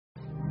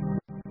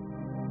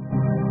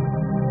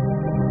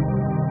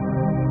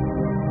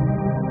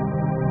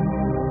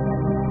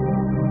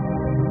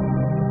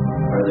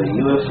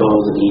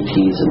UFOs and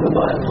ETs in the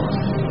Bible?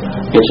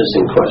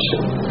 Interesting question.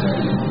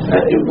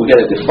 We got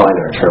to define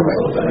our term a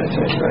little bit, I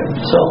think, right?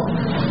 So,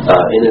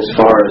 in as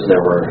far as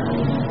there were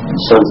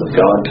sons of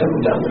God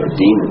coming down, there are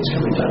demons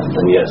coming down,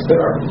 then yes,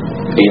 there are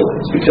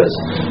aliens, because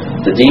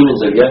the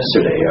demons of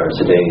yesterday are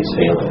today's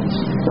aliens.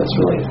 That's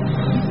really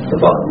the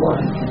bottom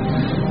line.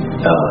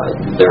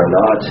 They're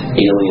not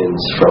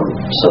aliens from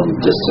some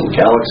distant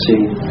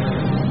galaxy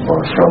or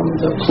from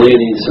the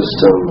Pleiades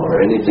system or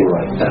anything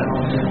like that.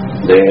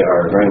 They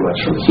are very much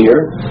from here.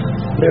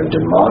 They're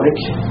demonic.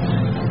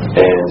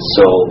 And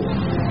so,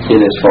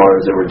 in as far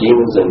as there were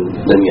demons,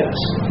 then yes.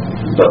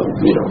 But,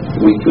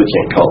 we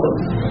can't call them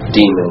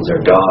demons or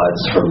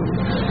gods from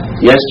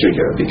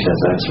yesteryear, because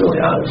that's really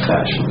out of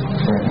fashion.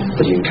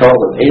 But you can call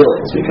them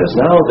aliens, because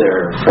now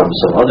they're from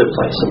some other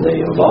place and they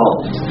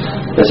evolved.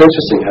 It's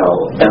interesting how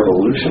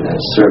evolution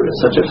has served as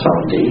such a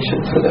foundation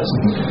for this.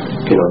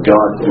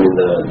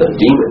 The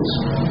demons,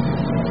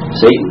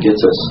 Satan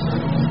gets us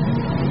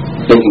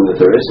thinking that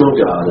there is no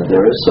God, that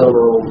there is no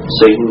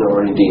Satan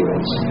or any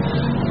demons.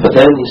 But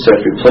then he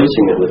starts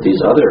replacing it with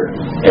these other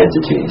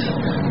entities.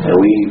 And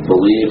we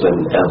believe in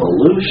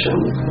evolution,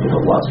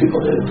 lots of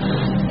people do.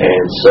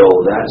 And so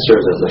that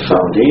serves as the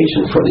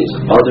foundation for these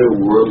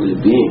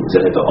otherworldly beings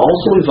that have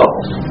also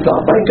evolved,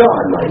 not by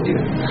God, mind you.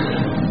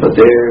 But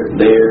they've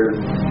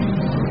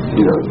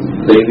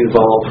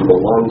evolved from a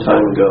long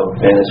time ago.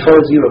 And as far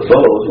as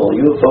UFOs, well,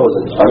 UFO is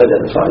an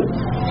unidentified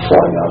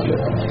flying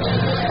object.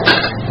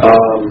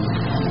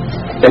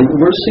 And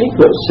we're seeing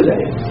those today.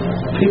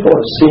 People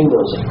are seeing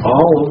those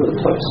all over the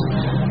place.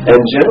 And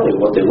generally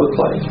what they look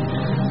like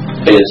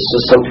is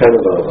just some kind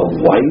of a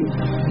white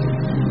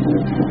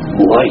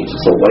light.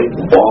 It's a white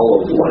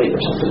ball of light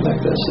or something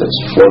like this that's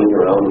floating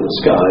around in the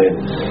sky.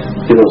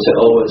 And people say,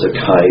 oh, it's a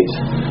kite.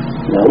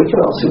 Now we can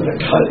all see what a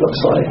kite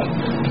looks like.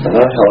 They're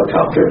not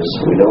helicopters.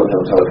 We know what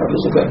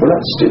helicopters look like. We're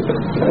not stupid.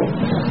 Right?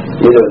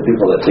 These are the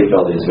people that take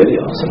all these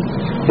videos.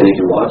 And you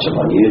can watch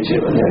them on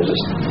YouTube, and there's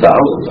just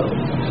thousands of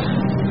them.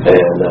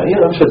 And,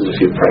 I'm sure there's a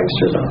few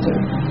pranksters out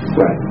there.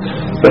 Right.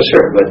 But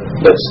sure,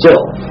 but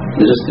still,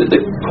 just the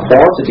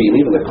quantity and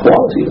even the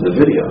quality of the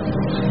video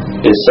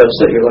is such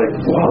that you're like,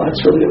 wow,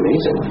 that's really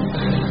amazing.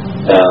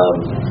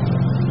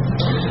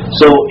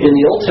 So in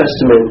the Old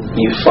Testament,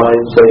 you find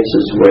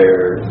places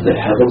where the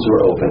heavens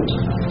were opened.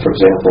 For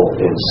example,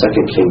 in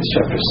 2 Kings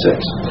chapter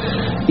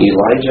 6,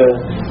 Elijah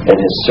and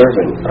his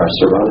servant are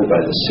surrounded by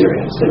the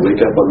Syrians. They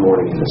wake up one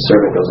morning and the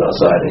servant goes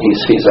outside and he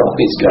sees all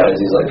these guys.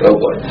 He's like, oh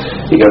boy.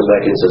 He goes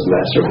back and says,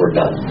 Master, we're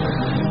done.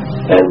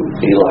 And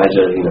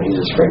Elijah, he's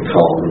just very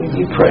calm and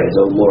he prays,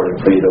 oh Lord, I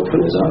pray you'd open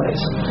his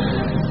eyes.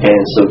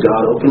 And so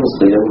God opens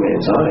the young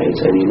man's eyes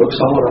and he looks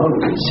all around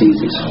him and he sees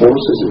these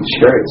horses and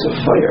chariots of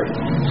fire.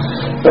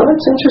 Now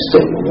that's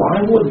interesting. Why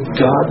would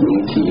God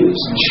need to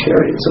use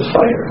chariots of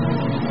fire?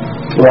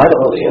 Well, I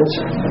don't know the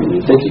answer. I mean,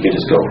 you'd think you could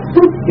just go,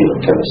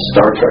 kind of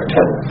Star Trek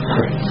kind of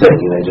thing.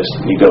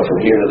 You go from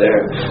here to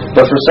there.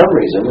 But for some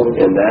reason,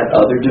 in that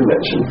other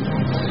dimension,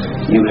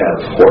 you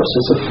have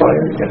horses of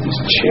fire, you have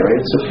these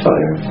chariots of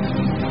fire,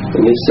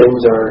 and these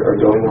things are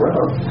going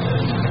around.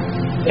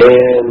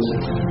 And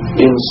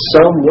in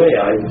some way,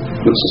 I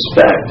would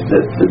suspect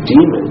that the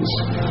demons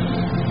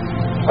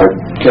are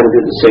kind of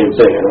doing the same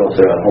thing. I don't know if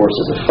they're on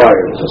horses of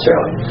fire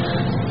necessarily,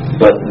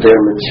 but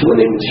when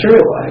they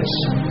materialize,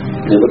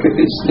 they look at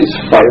these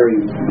fiery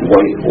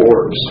white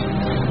orbs,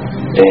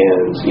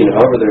 and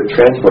however they're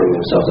transporting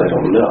themselves, I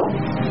don't know.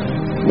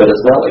 But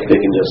it's not like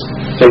they can just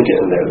think it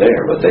and they're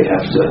there, but they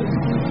have to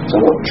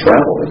somewhat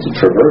travel, to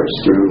traverse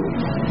through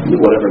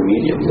whatever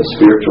medium, the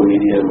spiritual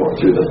medium or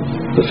through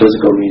the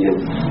physical medium.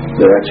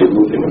 They're actually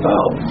moving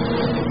about.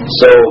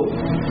 So,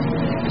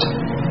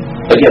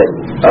 again,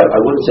 I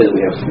wouldn't say that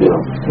we have,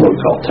 what we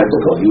call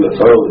technical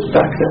UFOs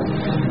back then,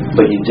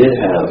 but you did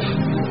have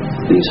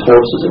these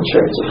horses and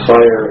chariots of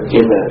fire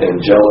in that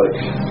angelic,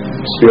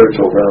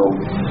 spiritual realm.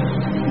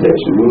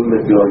 There's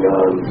movement going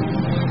on.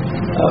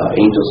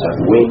 Angels have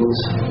wings.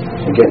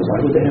 Again, why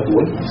would they have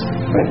wings?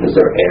 Right? Is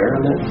there air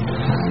in it?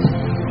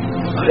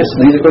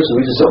 These are questions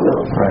we just don't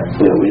know. Right.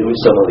 We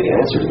still know the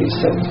answer to these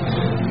things.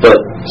 But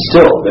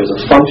still, there's a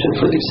function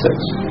for these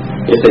things.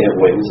 If they have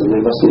wings, then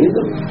they must need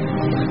them.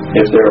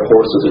 If there are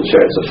horses and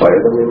chariots of fire,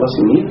 then they must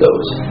need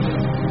those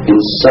in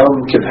some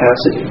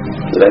capacity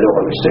that I don't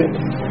understand.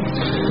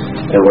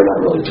 And we're not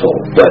really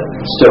told. But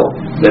still,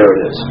 there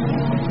it is.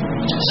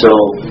 So,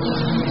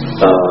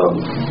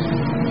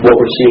 what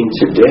we're seeing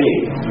today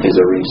is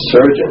a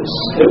resurgence.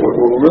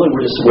 We're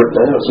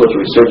not so much a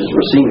resurgence,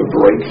 we're seeing a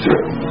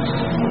breakthrough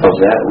of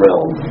that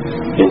realm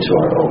into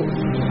our own.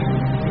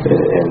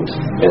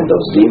 And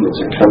those demons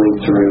are coming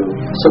through.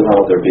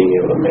 Somehow they're being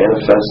able to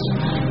manifest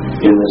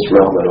in this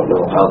realm. I don't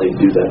know how they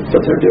do that,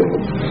 but they're doing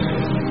it.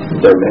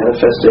 They're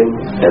manifesting,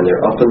 and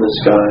they're up in the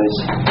skies.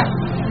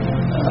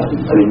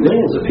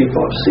 Millions of people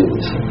have seen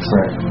these things.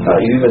 Right.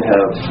 You even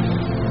have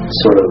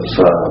sort of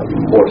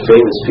more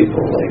famous people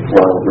like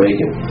Ronald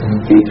Reagan.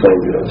 He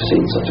claimed to have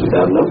seen something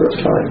a number of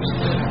times.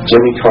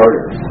 Jimmy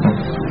Carter,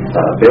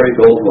 Barry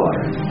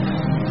Goldwater.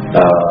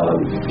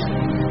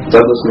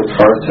 Douglas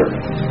MacArthur.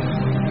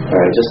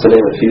 Just to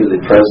name a few of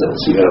the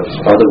presidents. You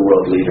have other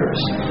world leaders.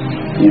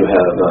 You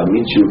have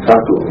Michio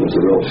Kaku, who's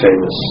a real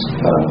famous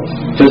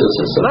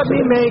physicist. Let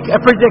me make a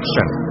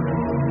prediction,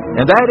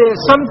 and that is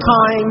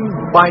sometime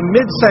by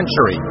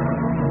mid-century,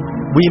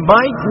 we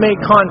might make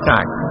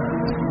contact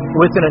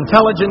with an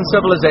intelligent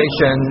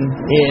civilization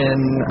in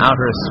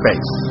outer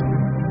space.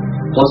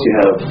 Plus you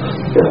have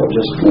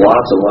just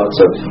lots and lots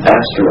of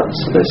astronauts.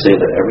 They say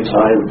that every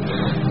time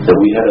that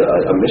we had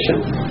a mission,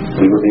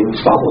 we were being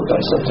followed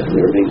by something.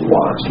 We were being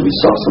watched. We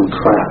saw some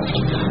craft.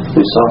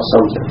 We saw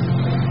something.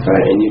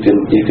 Right? And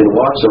you can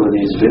watch some of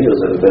these videos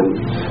that have been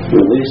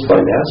released by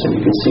NASA.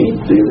 You can see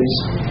these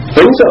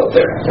things out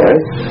there.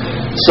 Right?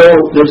 So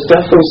there's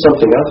definitely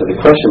something out there.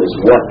 The question is,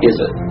 what is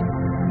it?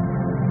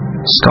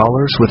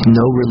 Scholars with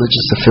no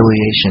religious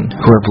affiliation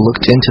who have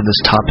looked into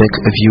this topic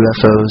of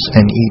UFOs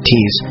and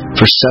ETs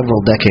for several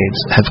decades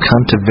have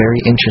come to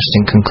very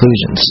interesting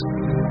conclusions.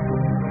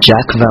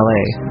 Jack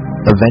Vallée,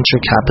 a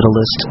venture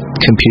capitalist,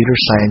 computer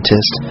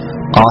scientist,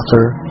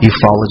 author,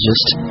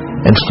 ufologist,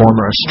 and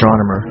former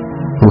astronomer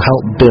who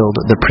helped build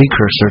the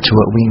precursor to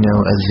what we know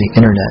as the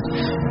Internet,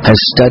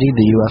 has studied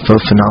the UFO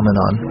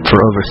phenomenon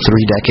for over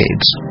 3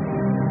 decades.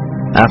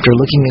 After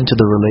looking into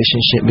the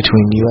relationship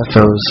between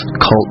UFOs,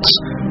 cults,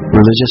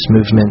 religious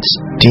movements,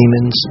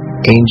 demons,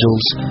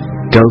 angels,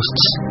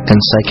 ghosts, and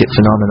psychic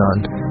phenomenon,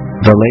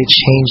 Vallée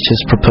changed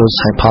his proposed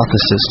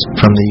hypothesis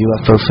from the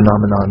UFO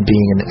phenomenon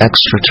being an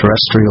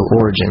extraterrestrial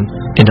origin,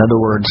 in other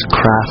words,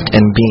 craft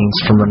and beings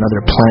from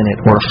another planet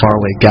or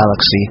faraway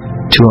galaxy,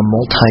 to a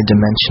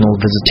multi-dimensional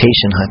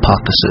visitation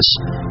hypothesis,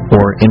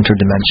 or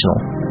interdimensional.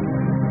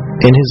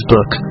 In his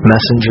book,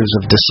 Messengers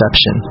of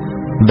Deception,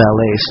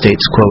 Vallée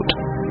states, quote,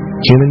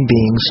 "Human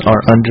beings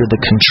are under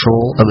the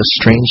control of a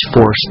strange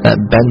force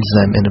that bends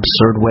them in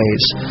absurd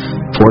ways,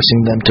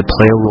 forcing them to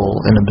play a role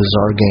in a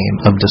bizarre game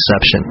of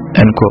deception."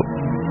 End quote.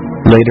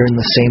 Later in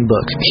the same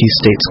book, he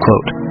states,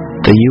 quote,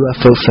 "The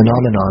UFO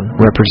phenomenon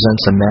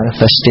represents a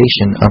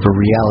manifestation of a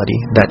reality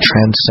that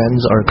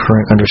transcends our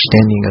current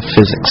understanding of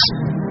physics.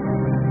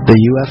 The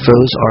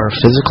UFOs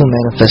are physical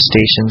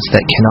manifestations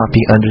that cannot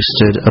be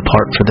understood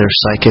apart from their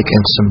psychic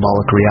and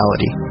symbolic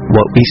reality.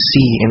 What we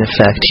see in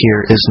effect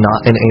here is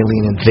not an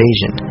alien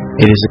invasion.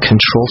 It is a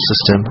control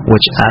system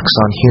which acts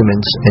on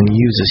humans and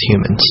uses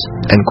humans."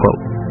 End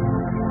quote.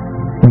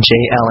 J.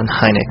 Allen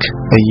Hynek,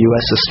 a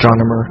U.S.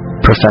 astronomer,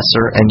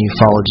 professor, and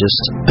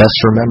ufologist, best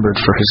remembered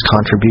for his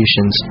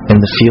contributions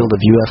in the field of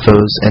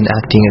UFOs and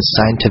acting as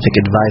scientific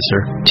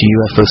advisor to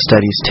UFO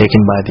studies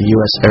taken by the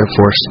U.S. Air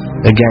Force,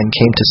 again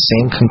came to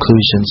same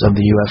conclusions of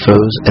the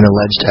UFOs and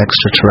alleged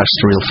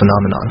extraterrestrial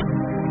phenomenon.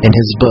 In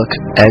his book,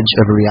 Edge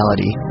of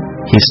Reality,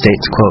 he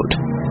states, quote,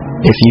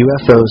 "If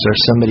UFOs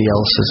are somebody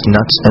else's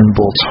nuts and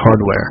bolts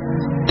hardware,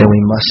 then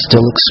we must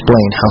still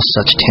explain how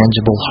such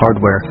tangible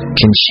hardware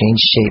can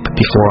change shape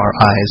before our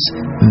eyes,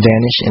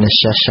 vanish in a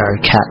Cheshire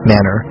cat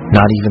manner,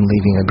 not even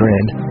leaving a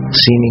grin,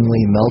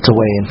 seemingly melt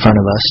away in front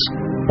of us,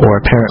 or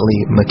apparently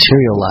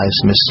materialize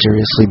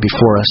mysteriously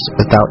before us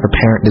without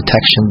apparent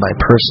detection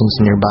by persons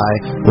nearby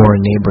or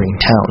in neighboring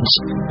towns.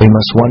 We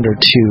must wonder,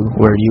 too,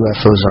 where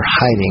UFOs are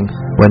hiding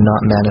when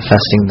not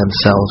manifesting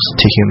themselves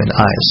to human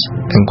eyes."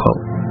 End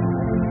quote.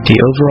 The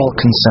overall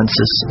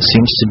consensus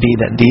seems to be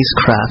that these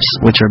crafts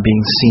which are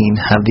being seen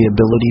have the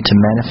ability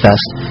to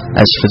manifest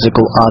as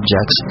physical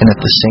objects and at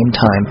the same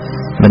time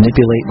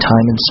manipulate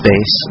time and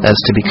space as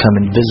to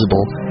become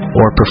invisible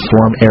or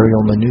perform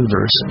aerial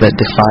maneuvers that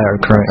defy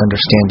our current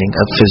understanding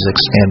of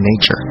physics and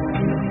nature.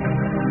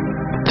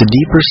 The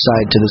deeper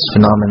side to this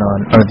phenomenon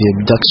are the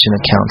abduction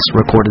accounts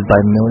recorded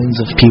by millions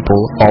of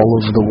people all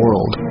over the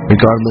world,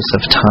 regardless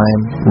of time,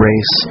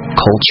 race,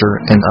 culture,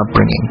 and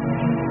upbringing.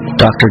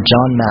 Dr.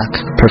 John Mack,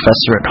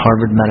 professor at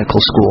Harvard Medical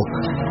School,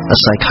 a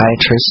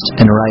psychiatrist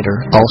and writer,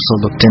 also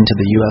looked into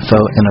the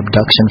UFO and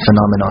abduction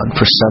phenomenon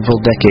for several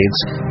decades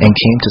and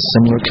came to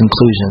similar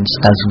conclusions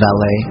as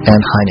Vallée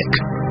and Hynek.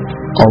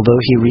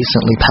 Although he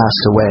recently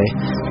passed away,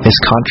 his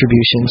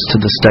contributions to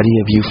the study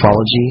of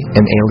ufology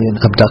and alien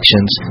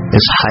abductions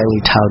is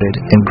highly touted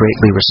and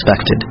greatly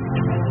respected.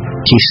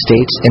 He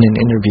states in an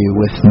interview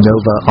with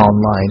Nova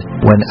Online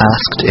when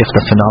asked if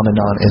the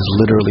phenomenon is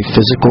literally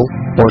physical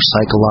or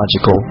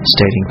psychological,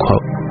 stating,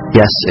 quote,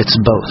 "Yes, it's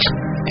both.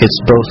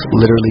 It's both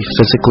literally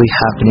physically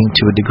happening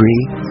to a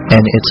degree,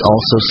 and it's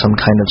also some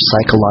kind of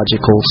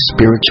psychological,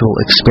 spiritual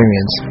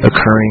experience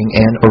occurring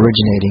and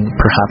originating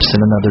perhaps in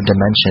another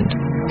dimension.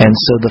 And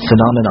so the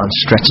phenomenon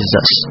stretches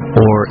us,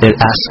 or it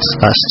asks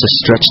us to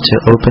stretch to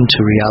open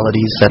to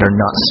realities that are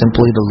not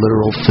simply the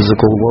literal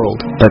physical world,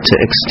 but to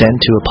extend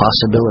to a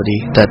possibility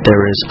that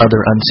there is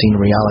other unseen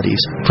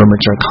realities from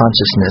which our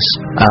consciousness,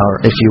 our,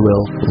 if you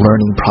will,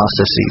 learning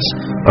processes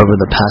over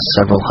the past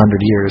several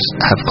hundred years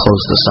have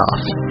closed us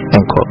off."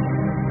 End quote.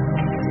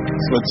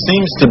 What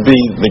seems to be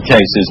the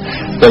case is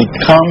they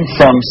come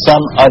from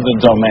some other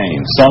domain,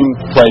 some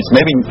place,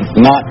 maybe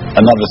not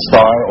another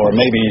star or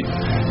maybe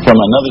from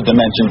another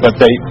dimension, but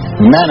they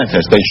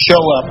manifest, they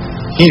show up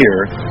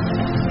here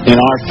in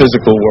our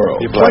physical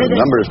world. People have a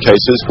number of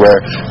cases where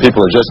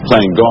people are just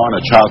playing gone.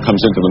 A child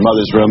comes into the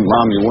mother's room.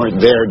 Mom, you weren't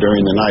there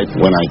during the night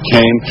when I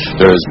came.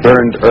 There is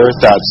burned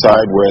earth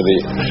outside where the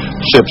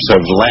ships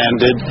have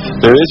landed.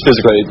 There is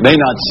physical. It may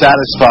not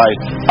satisfy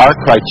our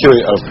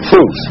criteria of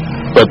proof,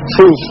 but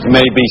proof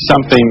may be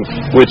something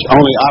which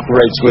only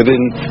operates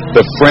within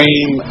the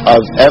frame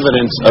of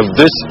evidence of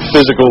this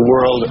physical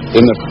world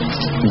in the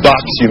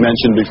box you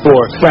mentioned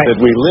before that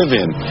we live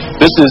in.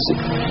 This is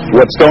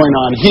what's going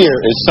on here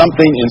is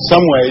something in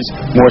some ways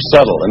more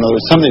subtle. In other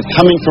words, something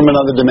coming from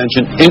another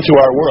dimension into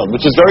our world,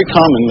 which is very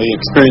commonly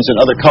experienced in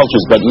other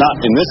cultures, but not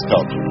in this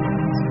culture.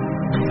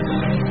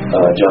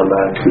 John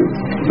Mack, who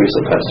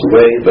recently passed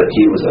away, but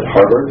he was at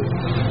Harvard,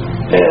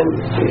 and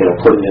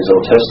according to his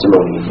own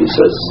testimony, he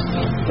says,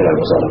 I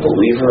was not a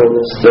believer in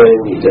this thing.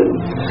 He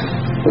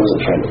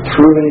wasn't trying to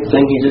prove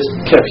anything. He just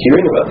kept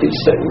hearing about these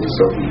things.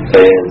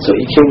 And so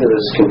he came to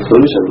this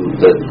conclusion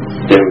that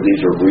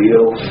these are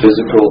real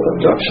physical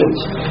abductions.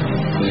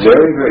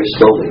 Very, very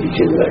slowly he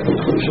came to that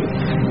conclusion.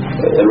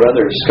 And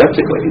rather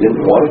skeptically, he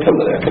didn't want to come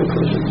to that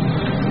conclusion.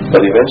 But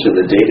eventually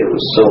the data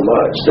was so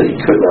much that he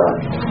could not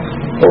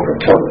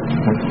overcome it.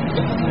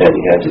 And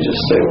he had to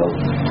just say, well,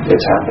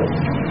 it's happening.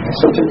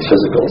 Something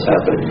physical is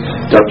happening.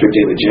 Dr.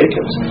 David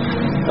Jacobs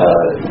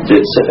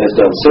has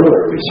done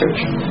similar research.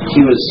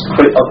 He was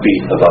quite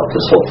upbeat about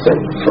this whole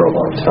thing for a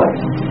long time.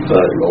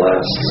 But in the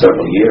last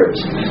several years,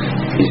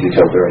 he's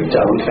become very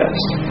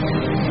downcast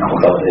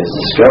about his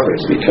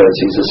discoveries because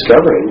he's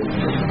discovering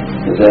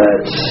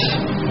that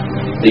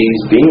these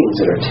beings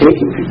that are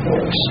taking people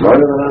are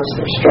smarter than us,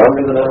 they're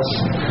stronger than us,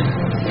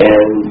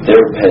 and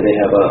they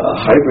have a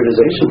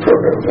hybridization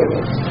program going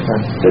on.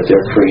 That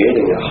they're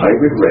creating a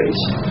hybrid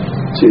race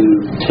to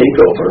take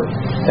over,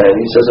 and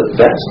he says at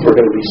best we're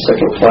going to be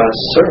second-class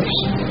serfs.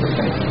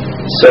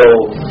 So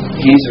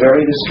he's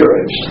very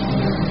discouraged,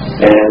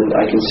 and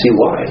I can see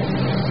why.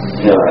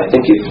 I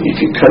think if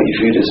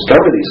you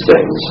discover these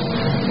things,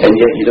 and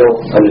yet you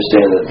don't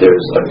understand that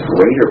there's a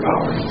greater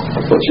power,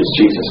 which is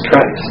Jesus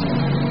Christ,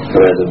 who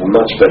has a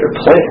much better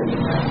plan,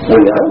 well,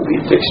 I would be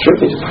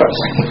extremely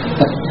depressed.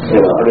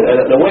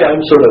 In a way,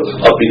 I'm sort of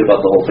upbeat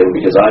about the whole thing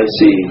because I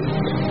see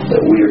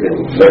that we are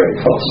getting very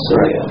close to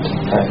the end.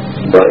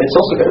 But it's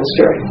also kind of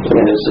scary.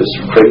 There's just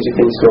crazy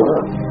things going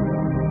on.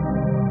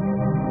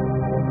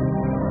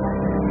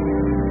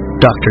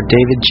 Dr.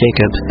 David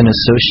Jacob, an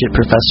associate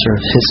professor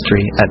of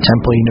history at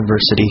Temple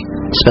University,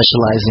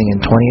 specializing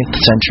in 20th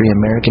century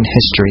American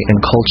history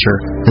and culture,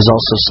 has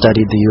also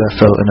studied the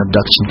UFO and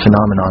abduction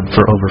phenomenon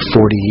for over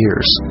 40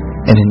 years.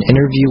 In an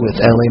interview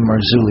with L.A.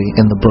 Marzulli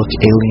in the book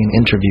Alien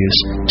Interviews,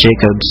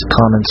 Jacobs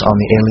comments on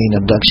the alien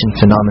abduction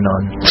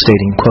phenomenon,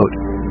 stating, quote,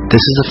 "This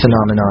is a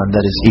phenomenon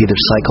that is either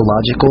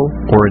psychological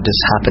or it is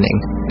happening.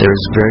 There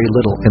is very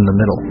little in the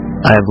middle.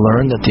 I have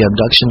learned that the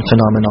abduction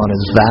phenomenon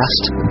is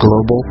vast,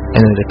 global,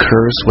 and it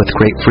occurs with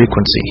great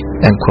frequency."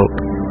 End quote.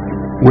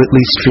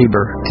 Whitley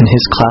Strieber, in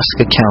his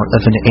classic account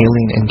of an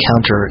alien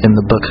encounter in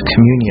the book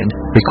Communion,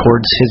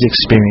 records his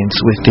experience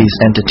with these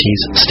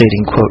entities,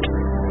 stating, quote,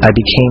 "I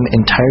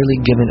became entirely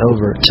given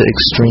over to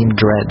extreme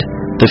dread.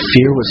 The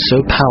fear was so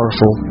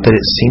powerful that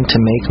it seemed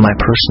to make my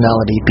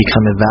personality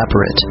become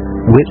evaporate.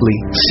 Whitley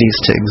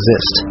ceased to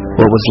exist.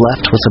 What was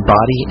left was a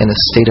body in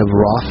a state of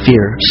raw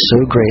fear so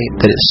great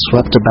that it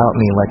swept about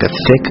me like a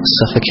thick,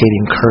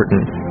 suffocating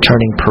curtain,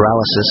 turning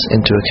paralysis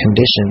into a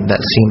condition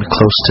that seemed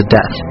close to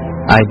death.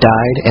 I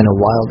died and a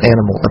wild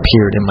animal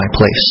appeared in my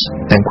place."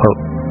 End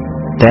quote.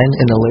 Then,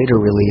 in a later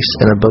release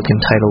in a book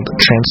entitled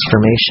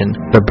Transformation,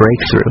 The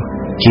Breakthrough,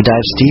 he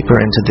dives deeper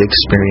into the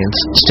experience,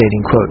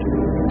 stating, quote,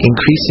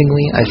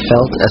 "Increasingly, I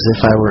felt as if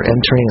I were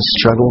entering a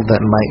struggle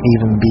that might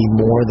even be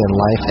more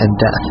than life and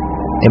death.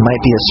 It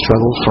might be a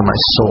struggle for my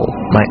soul,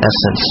 my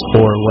essence,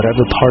 or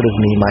whatever part of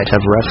me might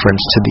have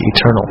reference to the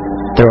eternal.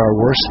 There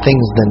are worse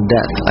things than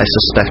death, I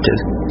suspected.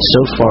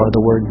 So far,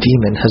 the word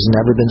demon has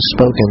never been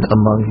spoken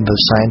among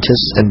the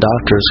scientists and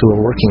doctors who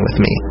are working with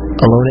me.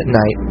 Alone at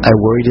night,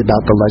 I worried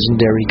about the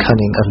legendary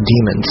cunning of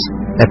demons.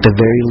 At the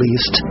very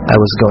least, I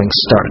was going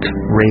stark,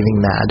 raving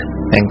mad."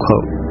 End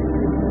quote.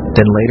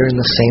 Then later in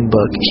the same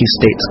book, he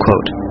states,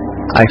 quote,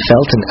 "I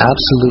felt an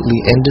absolutely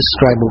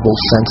indescribable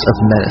sense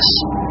of menace.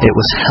 It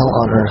was hell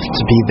on earth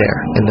to be there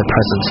in the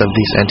presence of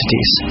these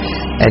entities.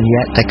 And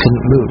yet I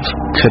couldn't move,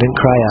 couldn't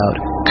cry out,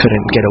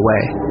 couldn't get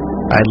away.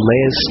 I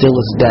lay as still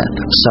as death,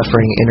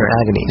 suffering inner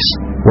agonies.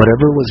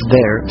 Whatever was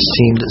there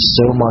seemed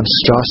so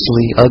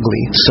monstrously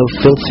ugly, so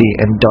filthy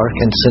and dark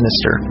and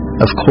sinister.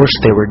 Of course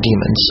they were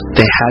demons.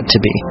 They had to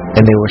be,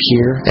 and they were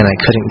here, and I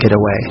couldn't get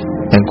away."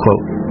 End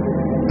quote.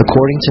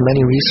 According to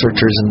many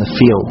researchers in the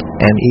field,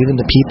 and even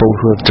the people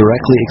who have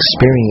directly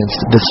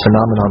experienced this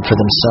phenomenon for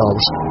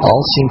themselves,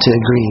 all seem to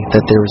agree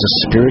that there is a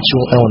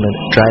spiritual element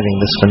driving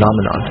this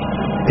phenomenon.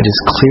 It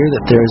is clear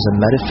that there is a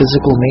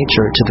metaphysical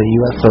nature to the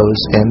UFOs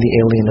and the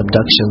alien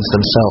abductions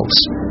themselves.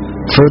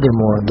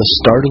 Furthermore, the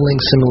startling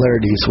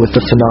similarities with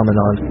the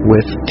phenomenon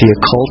with the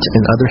occult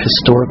and other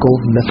historical,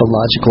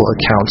 mythological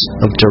accounts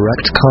of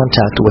direct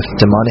contact with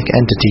demonic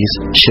entities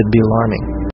should be alarming.